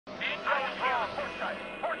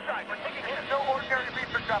line. We're taking it as no ordinary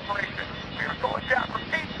research operation. We are going down.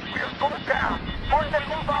 Repeat, we are going down. Martin,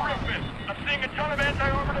 move on. I'm seeing a ton of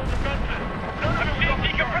anti-orbital defenses. None of them will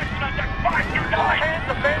decompression on deck 5 to 9. All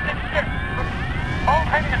hands abandon ship. All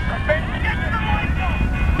hands abandon. Get to the light zone.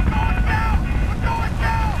 We're going down. We're going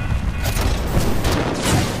down.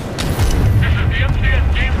 This is the MCS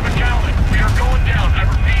James McAllen. We are going down. I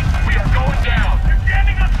repeat, we are going down. You're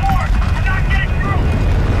jamming us hard. We're not getting through.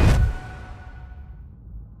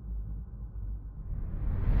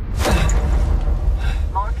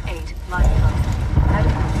 Mark 8 lifeboat.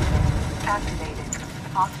 Medical unit activated.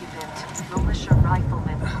 Occupant, militia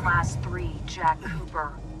rifleman, class 3, Jack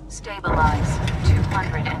Cooper. Stabilize.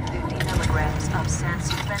 250 milligrams of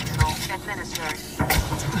fentanyl administered.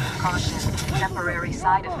 Caution. Temporary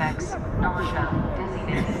side effects. Nausea,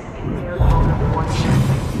 dizziness, impaired motor function.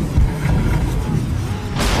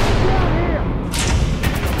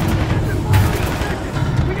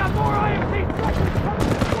 We got more IMC structures coming!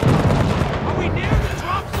 Are we near the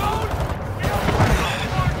drop zone? Get on the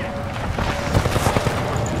target!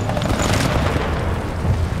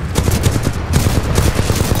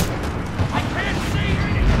 I can't see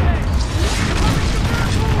anything!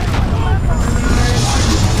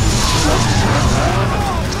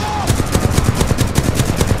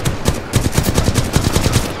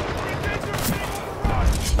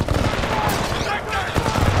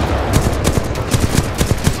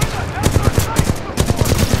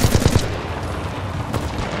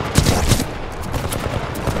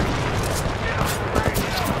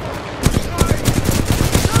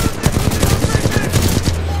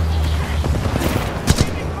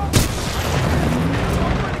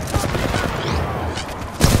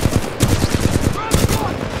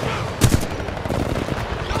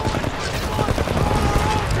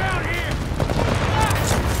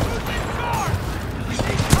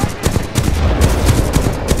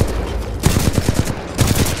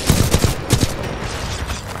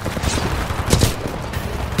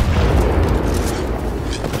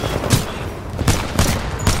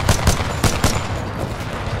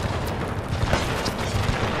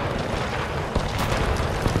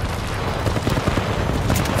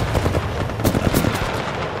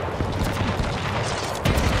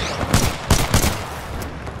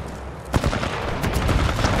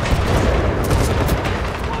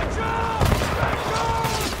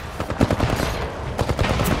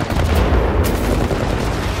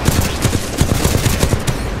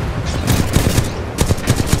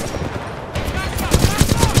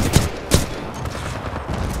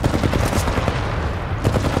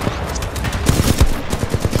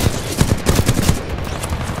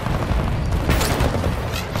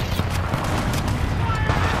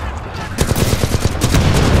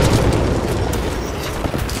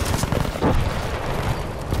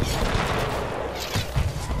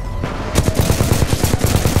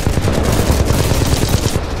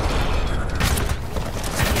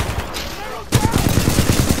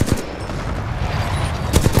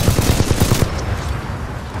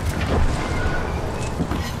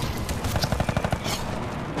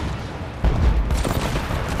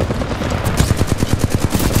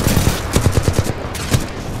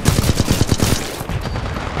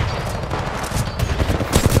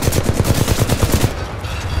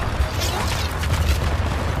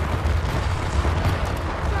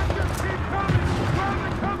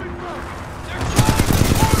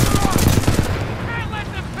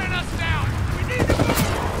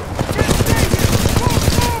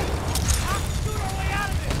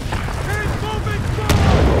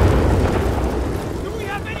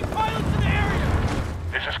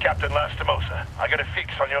 I got a fix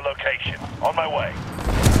on your location. On my way.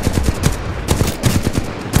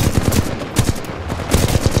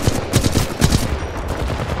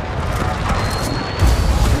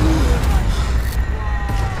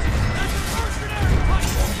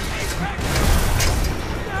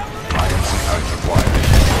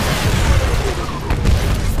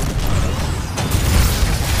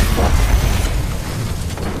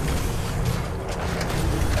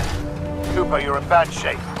 Cooper, you're in bad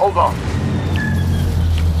shape. Hold on.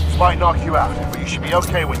 This might knock you out, but you should be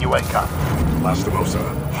okay when you wake up.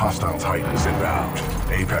 Lastimosa, hostile Titans inbound.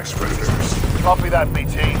 Apex predators. Copy that,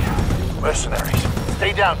 BT. Mercenaries.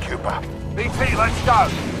 Stay down, Cooper. BT, let's go!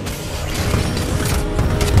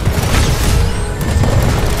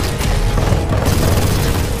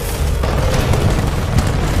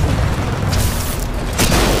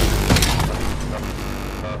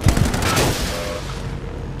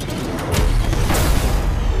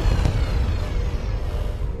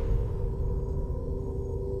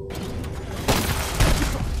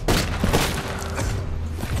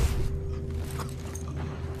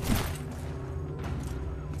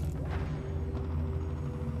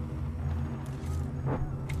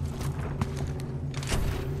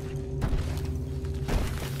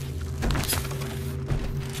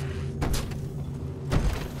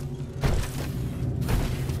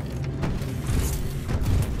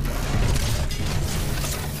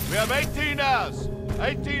 have 18 hours.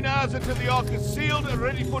 18 hours until the Ark is sealed and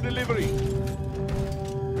ready for delivery.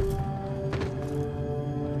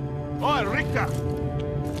 Oi, Richter!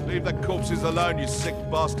 Leave the corpses alone, you sick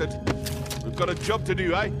bastard. We've got a job to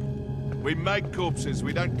do, eh? We make corpses,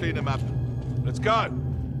 we don't clean them up. Let's go!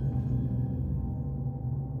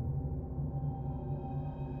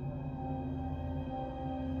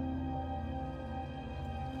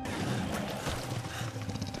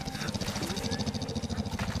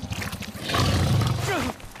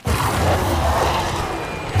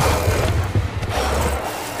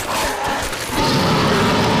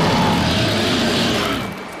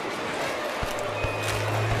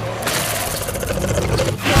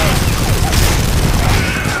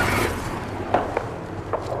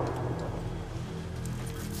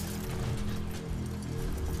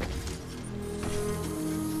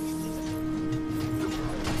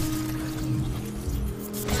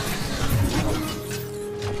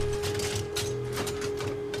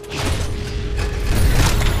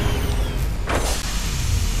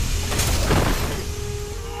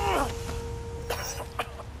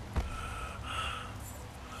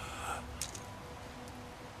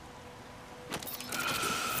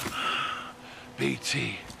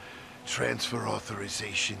 BT, transfer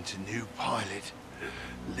authorization to new pilot.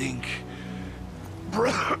 Link,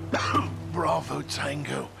 Bravo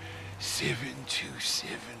Tango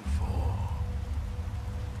 7274.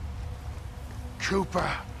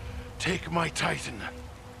 Cooper, take my Titan.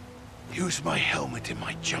 Use my helmet and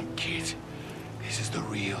my jump kit. This is the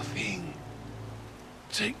real thing.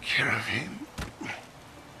 Take care of him.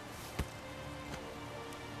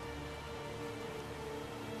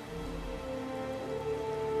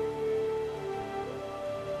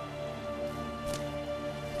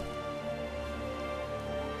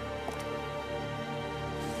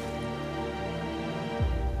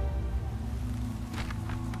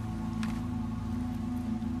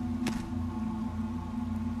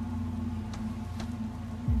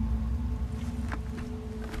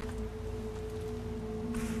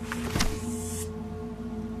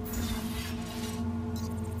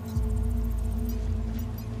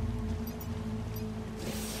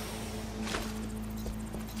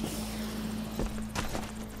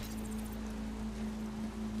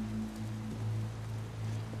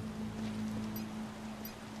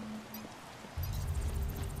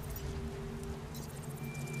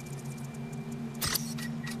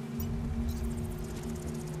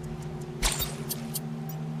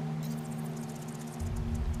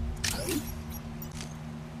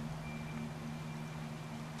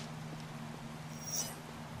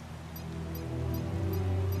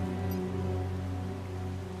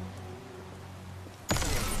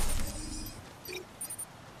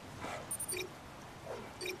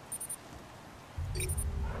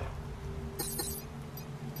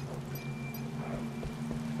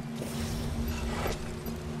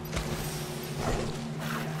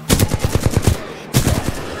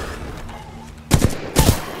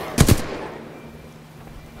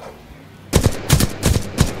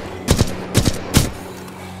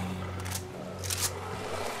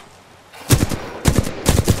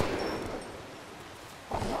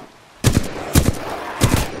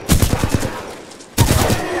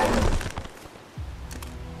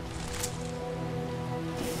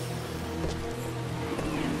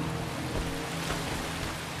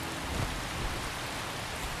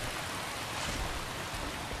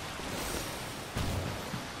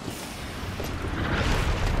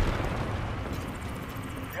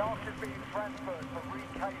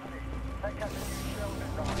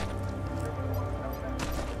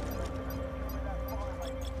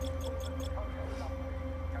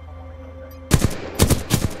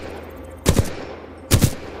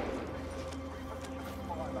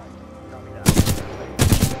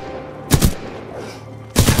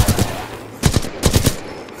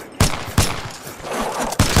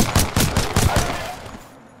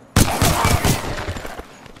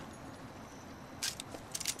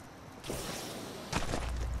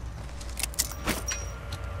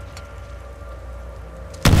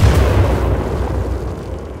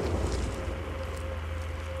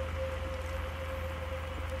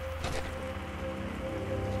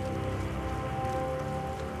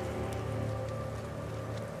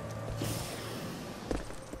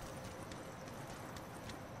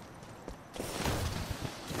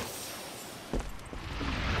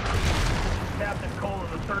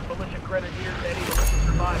 Grenadiers and any militia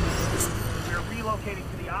survivors. We are relocating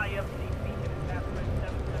to the IMC Beacon and Pathway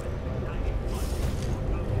 77691.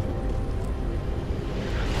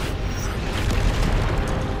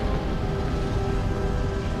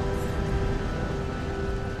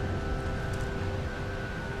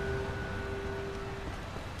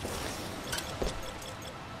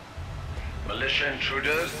 militia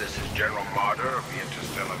intruders, this is General Marder of the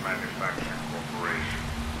Interstellar Manufacturing Corporation.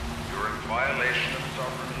 You're in violation of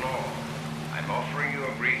sovereign law. I'm offering you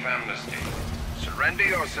a brief amnesty. Surrender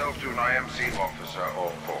yourself to an IMC officer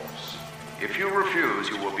or force. If you refuse,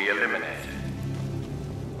 you will be eliminated.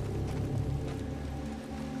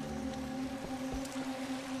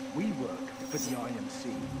 We work for the IMC,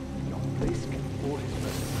 not Blisk or his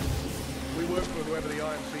mercenaries. We work for whoever the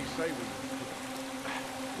IMC say we do.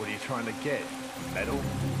 What are you trying to get? Medal?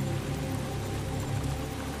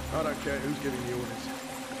 I don't care who's giving the orders.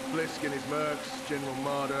 Blisk and his mercs, General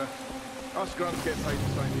Marder. Us grunts get paid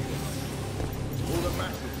the same either. All that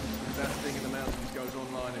matters is that thing in the mountains goes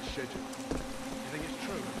online as scheduled. You think it's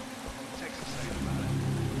true? Texas saying about it.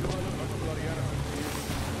 You might look like a bloody animal to you.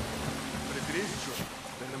 But if it is true,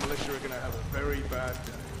 then the militia are gonna have a very bad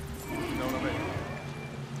day. You know what I mean?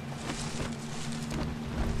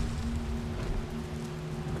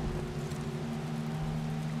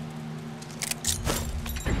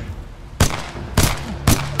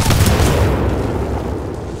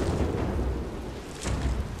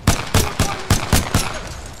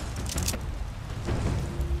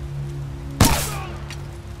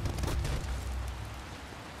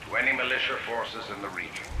 20 militia forces in the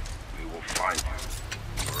region. We will find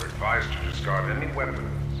you. You are advised to discard any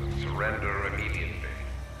weapons and surrender immediately.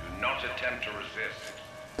 Do not attempt to resist.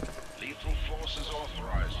 Lethal force is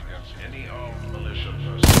authorized against any armed militia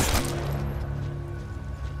personnel.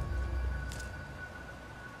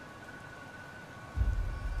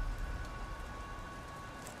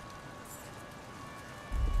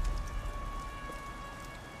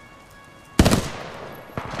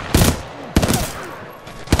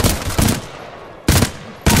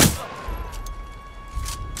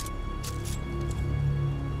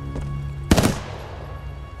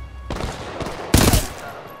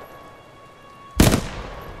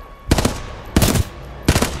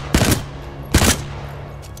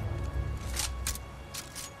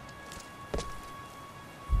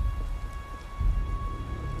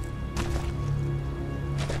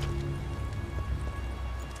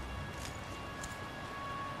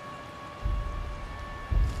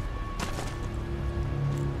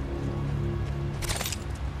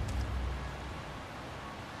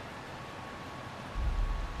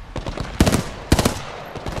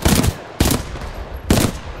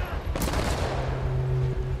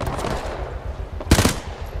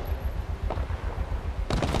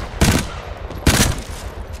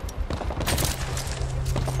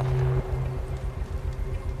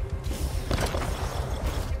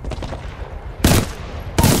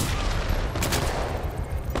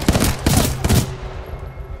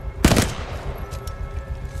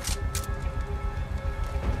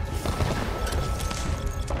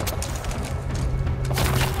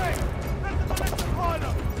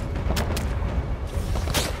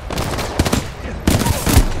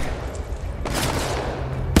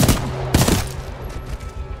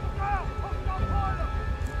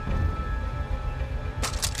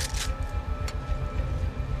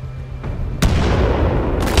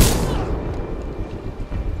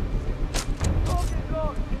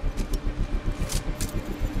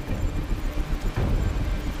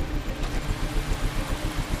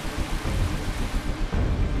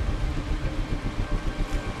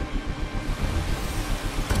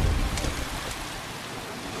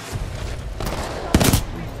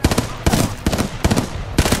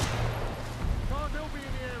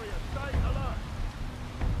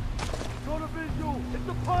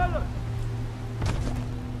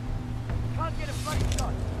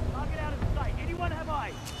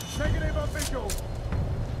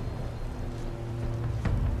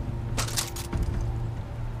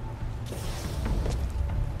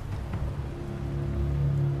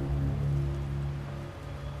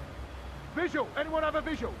 Visual! Anyone have a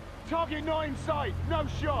visual? Target not in sight! No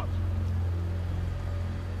shot!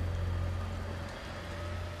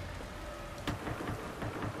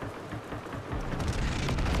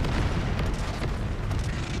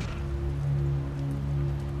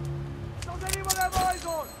 Does anyone have eyes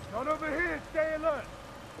on? Not over here! Stay alert!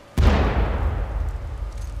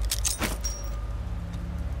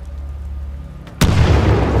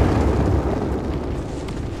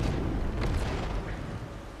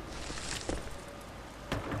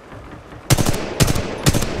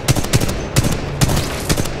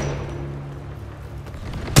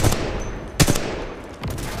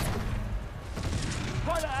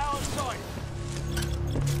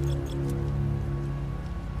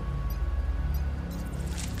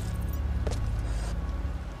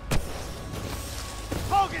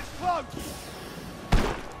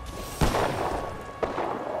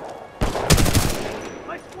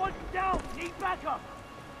 My squad's down! Need back!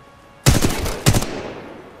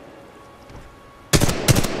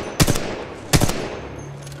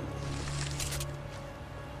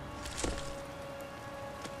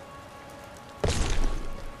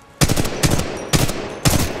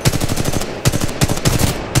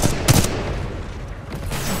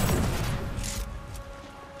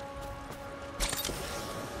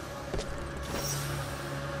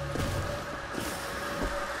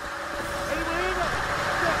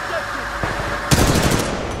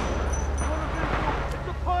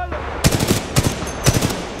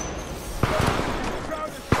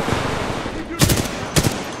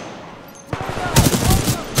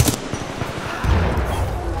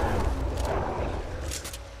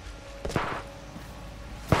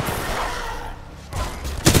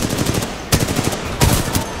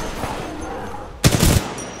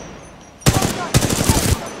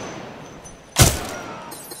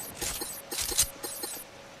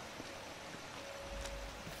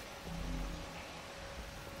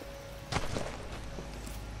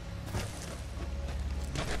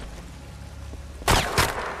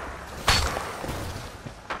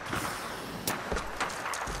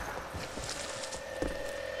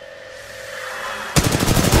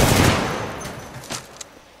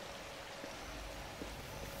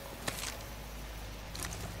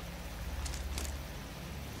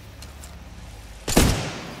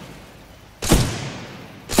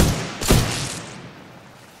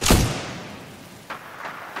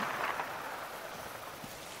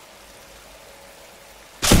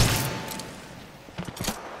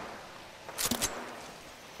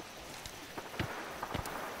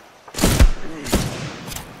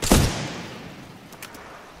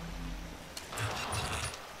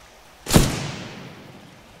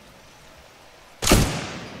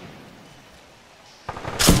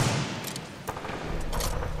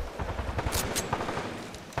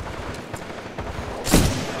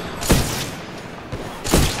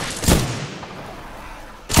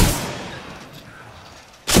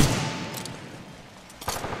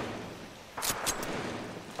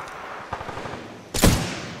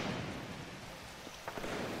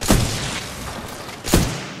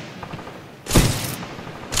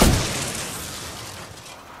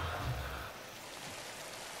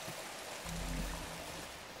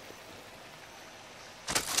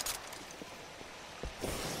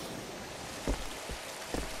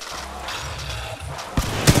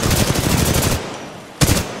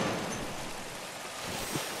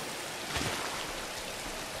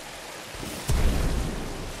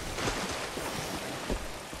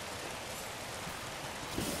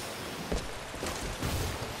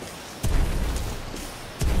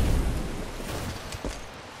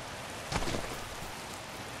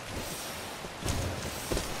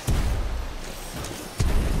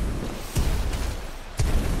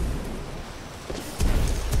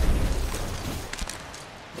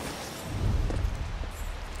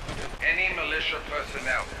 militia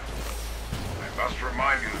personnel. I must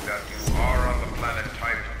remind you that you are on the planet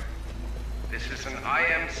Titan. This is an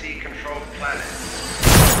IMC-controlled planet.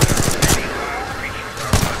 There are many wild creatures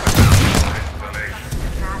outside the bounds of installation.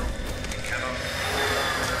 You cannot...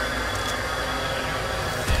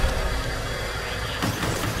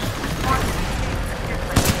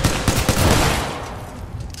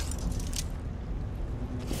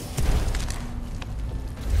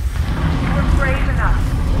 You were brave enough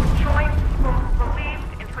to join people who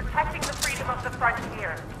believed in protecting the freedom of the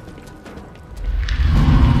frontier.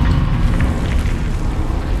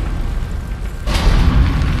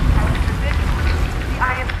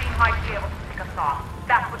 Might be able to pick us off.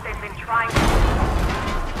 That's what they've been trying to do.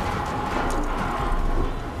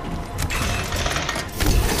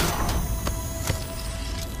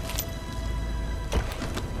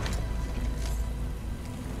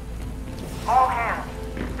 All hands.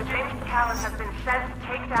 The James Callan has been sent to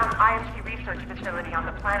take down IMC research facility on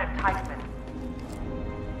the planet Titan.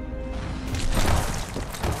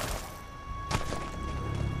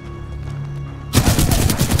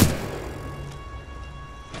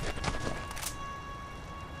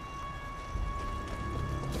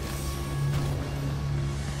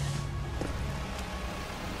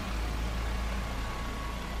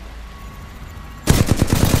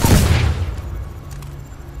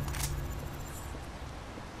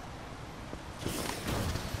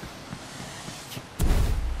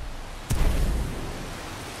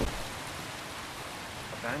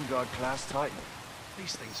 Vanguard-class Titan.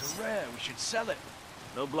 These things are rare. We should sell it.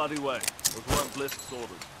 No bloody way. Those weren't Blisk's orders.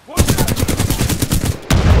 What's that?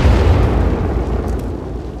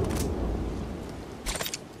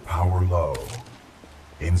 Power low.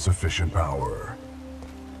 Insufficient power.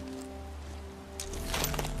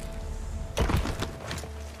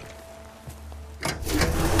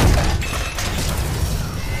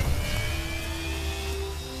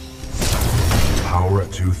 Power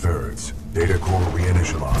at 2/3. Data core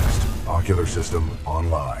reinitialized. Ocular system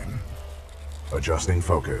online. Adjusting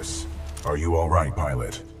focus. Are you all right,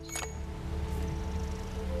 pilot?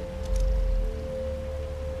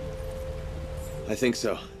 I think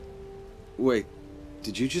so. Wait,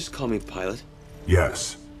 did you just call me pilot?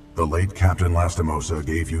 Yes. The late Captain Lastimosa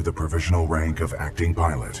gave you the provisional rank of acting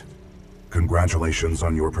pilot. Congratulations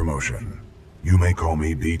on your promotion. You may call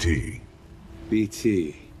me BT.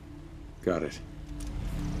 BT. Got it.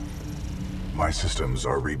 My systems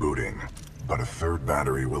are rebooting, but a third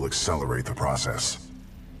battery will accelerate the process.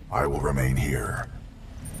 I will remain here.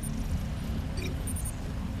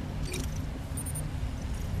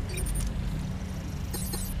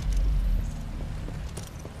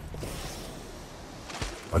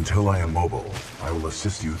 Until I am mobile, I will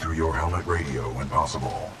assist you through your helmet radio when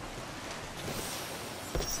possible.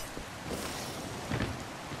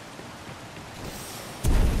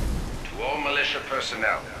 To all militia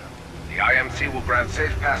personnel, the IMC will grant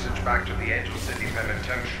safe passage back to the Angel City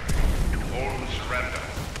Penitentiary. To all who surrender, it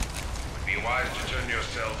would be wise to turn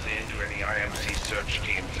yourselves in to any IMC search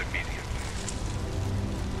teams immediately.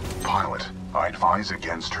 Pilot, I advise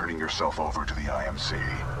against turning yourself over to the IMC.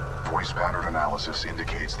 Voice pattern analysis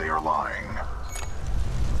indicates they are lying.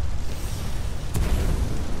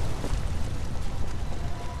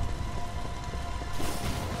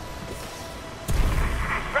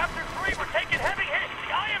 Raptor 3, we're taking heavy hits.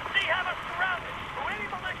 The IMC have us surrounded. For any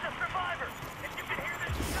militia survivors, if you can hear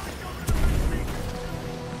this, tell us over to the first station.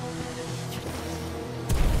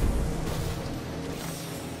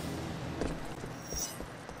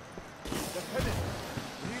 Lieutenant,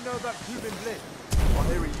 do you know about Cuban Bliss? I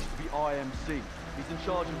hear he used to be IMC. He's in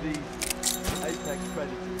charge of these Apex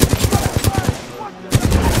Predators.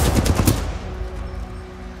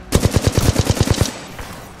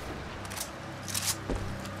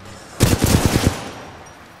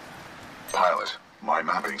 Pilot, my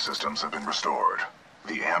mapping systems have been restored.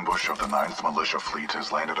 The ambush of the 9th Militia Fleet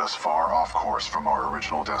has landed us far off course from our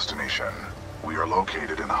original destination. We are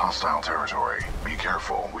located in hostile territory. Be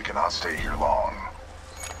careful, we cannot stay here long.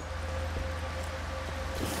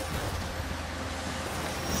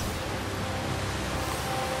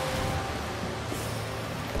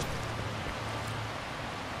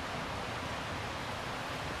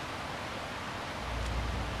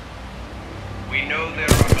 We know there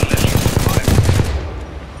are militia survivors.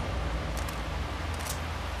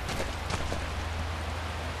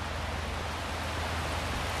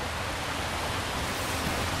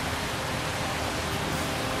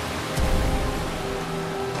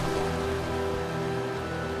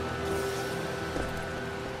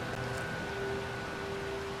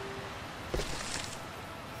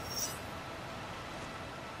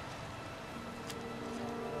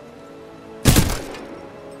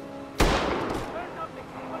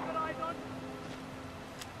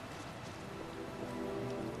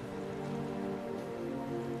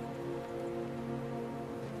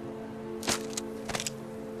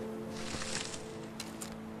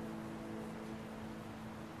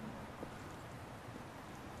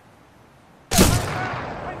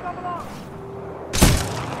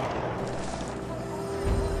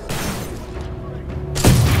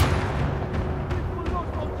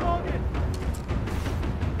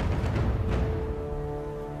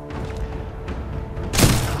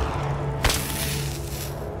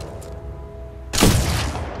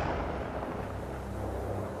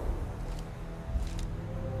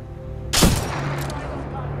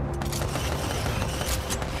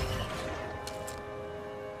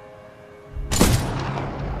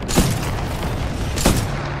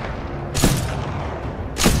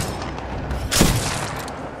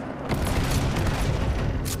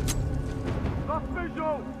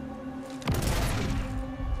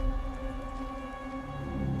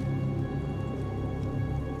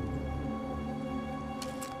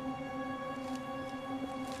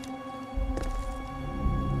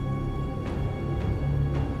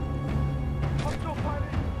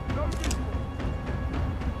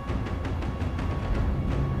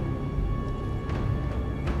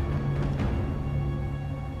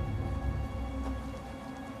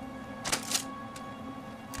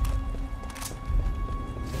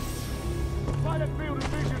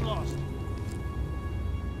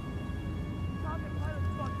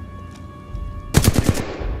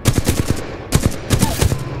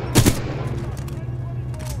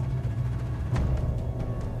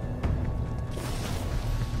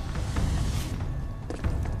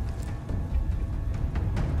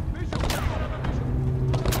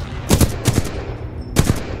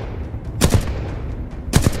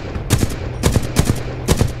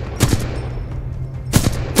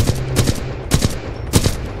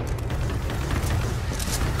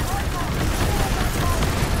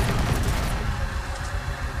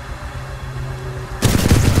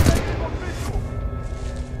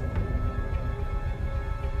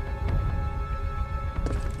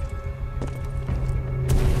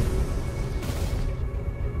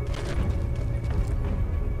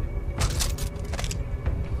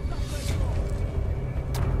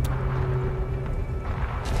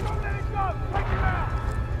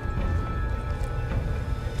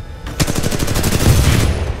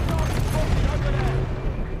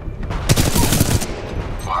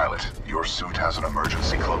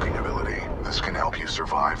 help you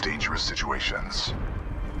survive dangerous situations.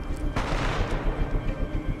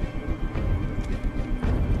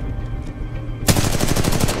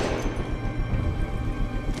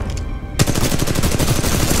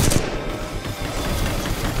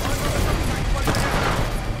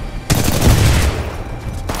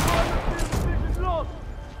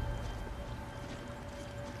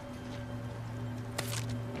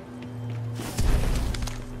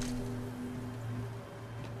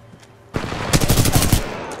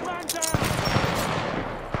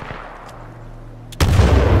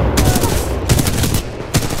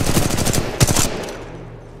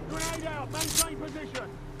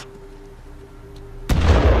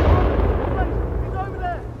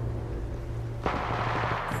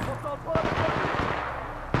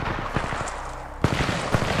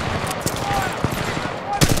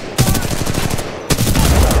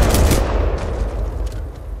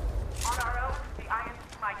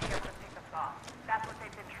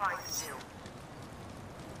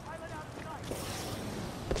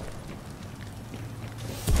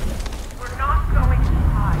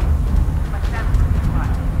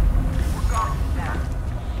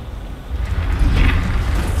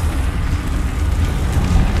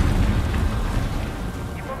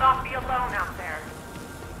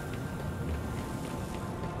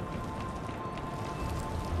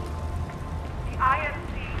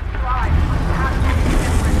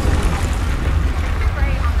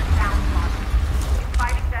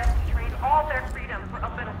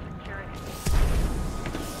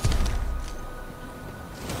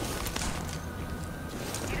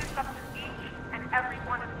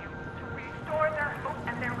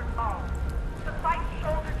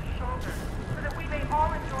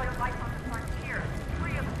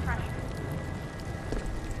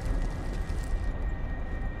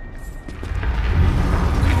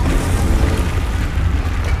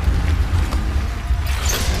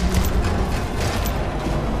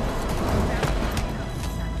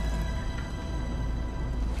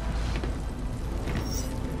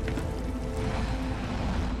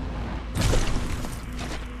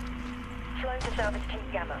 Service King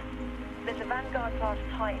Gaba. There's a Vanguard-class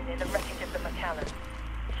Titan in the wreckage of the Macallan.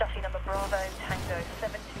 Chassis number Bravo Tango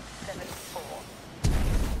 7274.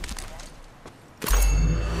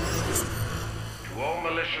 To all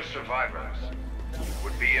militia survivors, it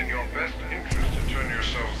would be in your best interest to turn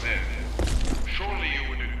yourselves in. Surely you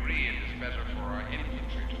would agree it is better for our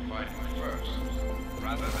infantry to fight first,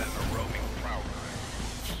 rather than a roaming prowler.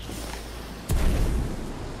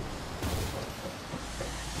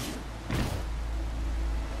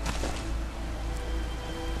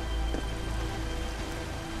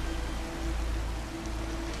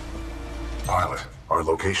 Pilot, our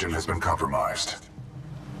location has been compromised.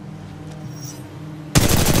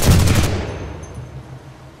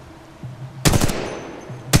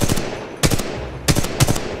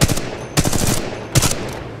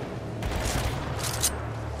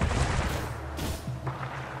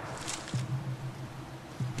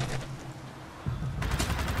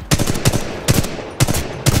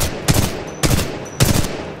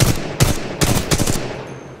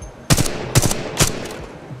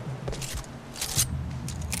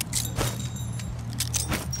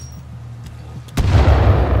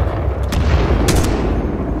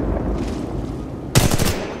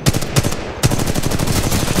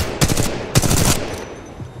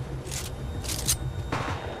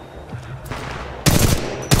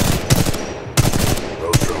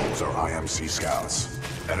 IMC scouts.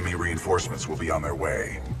 Enemy reinforcements will be on their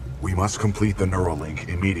way. We must complete the Neuralink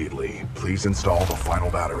immediately. Please install the final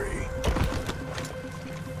battery.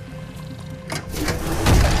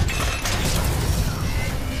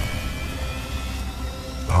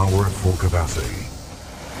 Power at full capacity.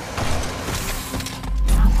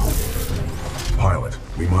 Pilot,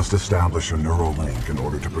 we must establish a Neuralink in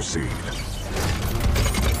order to proceed.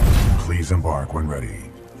 Please embark when ready.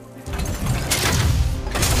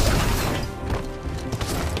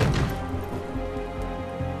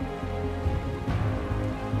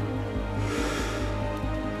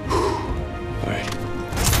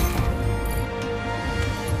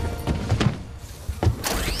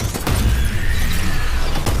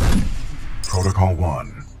 Protocol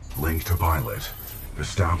 1, link to pilot.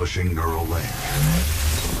 Establishing neural link.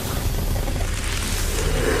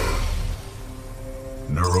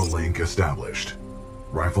 Neural link established.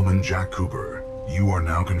 Rifleman Jack Cooper, you are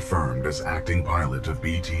now confirmed as acting pilot of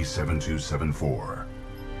BT-7274.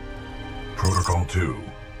 Protocol 2,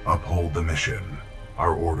 uphold the mission.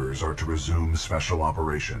 Our orders are to resume Special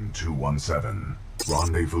Operation 217.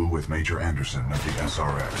 Rendezvous with Major Anderson of the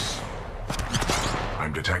SRX.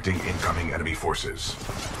 I'm detecting incoming enemy forces.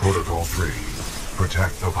 Protocol 3,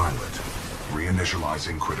 Protect the pilot.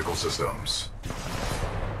 Reinitializing critical systems.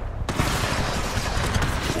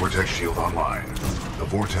 Vortex shield online. The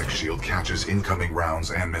vortex shield catches incoming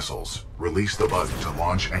rounds and missiles. Release the button to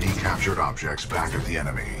launch any captured objects back at the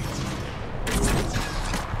enemy.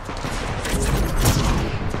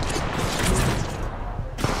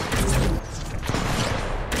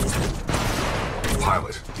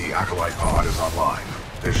 Pilot, the Acolyte pod is online.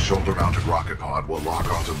 This shoulder-mounted rocket pod will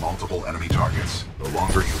lock onto multiple enemy targets. The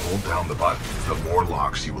longer you hold down the button, the more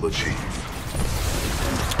locks you will achieve.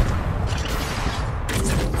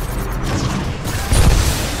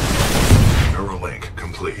 Neuralink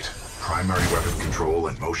complete. Primary weapon control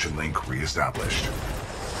and motion link re-established.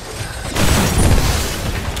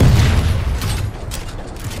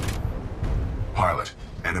 Pilot,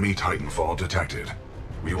 enemy Titanfall detected.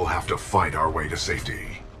 We will have to fight our way to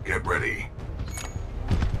safety. Get ready.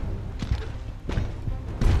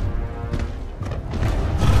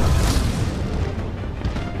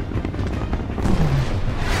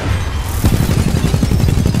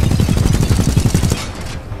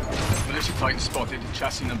 Militia Titan spotted,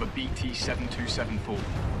 chassis number BT-7274.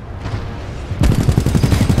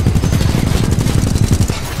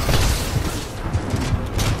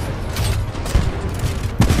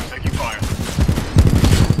 Taking fire.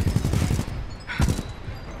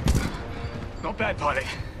 Not bad, pilot.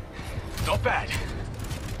 Not bad.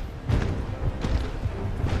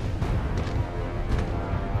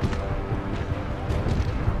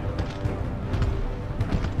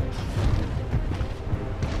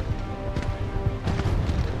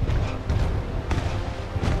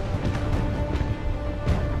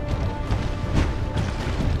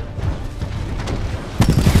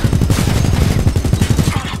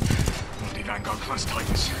 Multi-Vanguard-class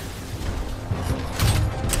Titans.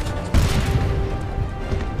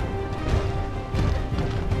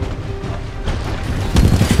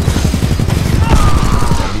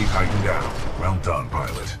 Enemy Titan down. Well done,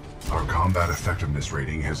 pilot. Our combat effectiveness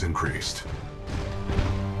rating has increased.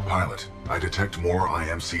 Pilot, I detect more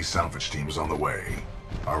IMC salvage teams on the way.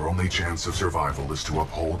 Our only chance of survival is to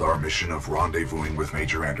uphold our mission of rendezvousing with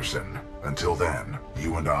Major Anderson. Until then,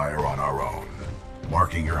 you and I are on our own.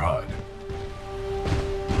 Marking your HUD.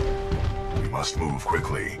 We must move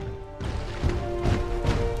quickly.